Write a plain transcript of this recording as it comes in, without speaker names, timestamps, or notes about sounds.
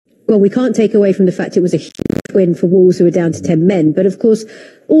Well, we can't take away from the fact it was a huge win for Wolves, who were down to 10 men. But of course,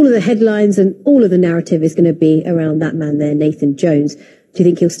 all of the headlines and all of the narrative is going to be around that man there, Nathan Jones. Do you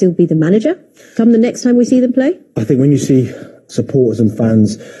think he'll still be the manager come the next time we see them play? I think when you see supporters and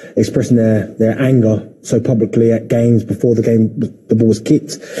fans expressing their anger so publicly at games before the ball was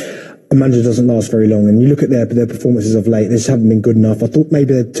kicked, a manager doesn't last very long. And you look at their performances of late, they just haven't been good enough. I thought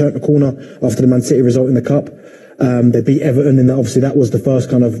maybe they'd turned the corner after the Man City result in the Cup. They beat Everton, and obviously that was the first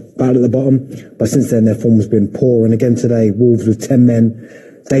kind of battle at the bottom. But since then, their form has been poor. And again today, Wolves with 10 men,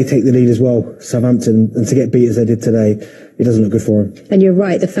 they take the lead as well, Southampton, and to get beat as they did today, it doesn't look good for him. And you're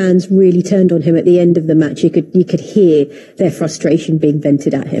right, the fans really turned on him at the end of the match. You could hear their frustration being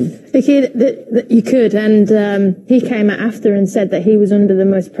vented at him. You could, and he came out after and said that he was under the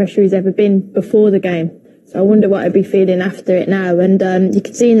most pressure he's ever been before the game. So I wonder what I'd be feeling after it now. And you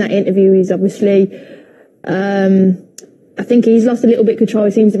could see in that interview, he's obviously, I think he's lost a little bit of control.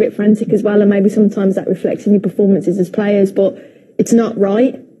 He seems a bit frantic as well, and maybe sometimes that reflects in your performances as players, but it's not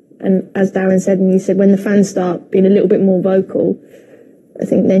right. And as Darren said, and you said, when the fans start being a little bit more vocal, I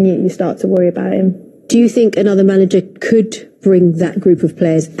think then you start to worry about him. Do you think another manager could bring that group of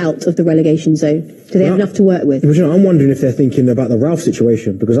players out of the relegation zone? Do they have enough to work with? I'm wondering if they're thinking about the Ralph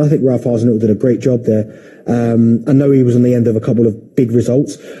situation, because I think Ralph Hasenhüttl did a great job there. I know he was on the end of a couple of big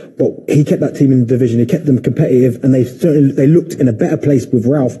results, but he kept that team in the division. He kept them competitive, and they looked in a better place with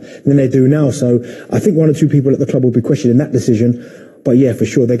Ralph than they do now. So I think one or two people at the club will be questioning that decision. But yeah, for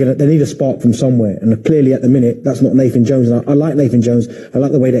sure, they need a spark from somewhere. And clearly at the minute, that's not Nathan Jones. And I like Nathan Jones. I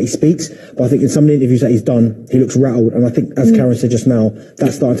like the way that he speaks. But I think in some of the interviews that he's done, he looks rattled. And I think, as Karen said just now,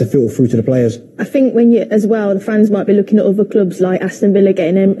 that's starting to filter through to the players. I think as well, the fans might be looking at other clubs like Aston Villa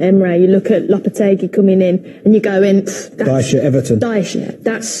getting Emre. You look at Lopetegui coming in and you're going, Dyche at Everton. Dyche,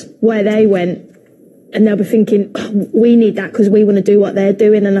 that's where they went. And they'll be thinking, we need that because we want to do what they're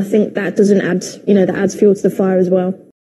doing. And I think that doesn't add, that adds fuel to the fire as well.